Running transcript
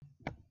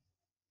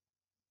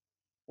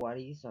What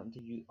is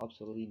something you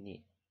absolutely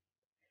need?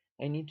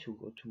 I need to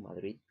go to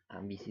Madrid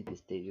and visit the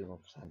Stadium of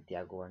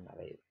Santiago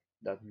Bernabeu.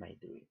 That's my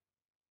dream.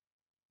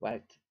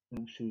 What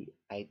luxury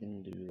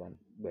item do you want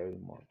very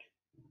much?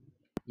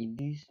 In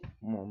this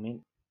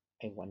moment,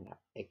 I want an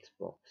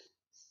Xbox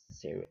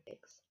Series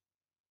X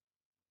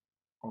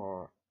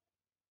or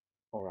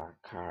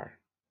a car.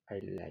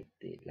 I like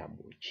the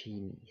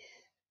Lamborghinis.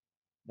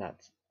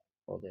 That's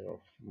other of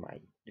my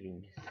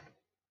dreams.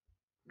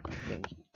 Thank you.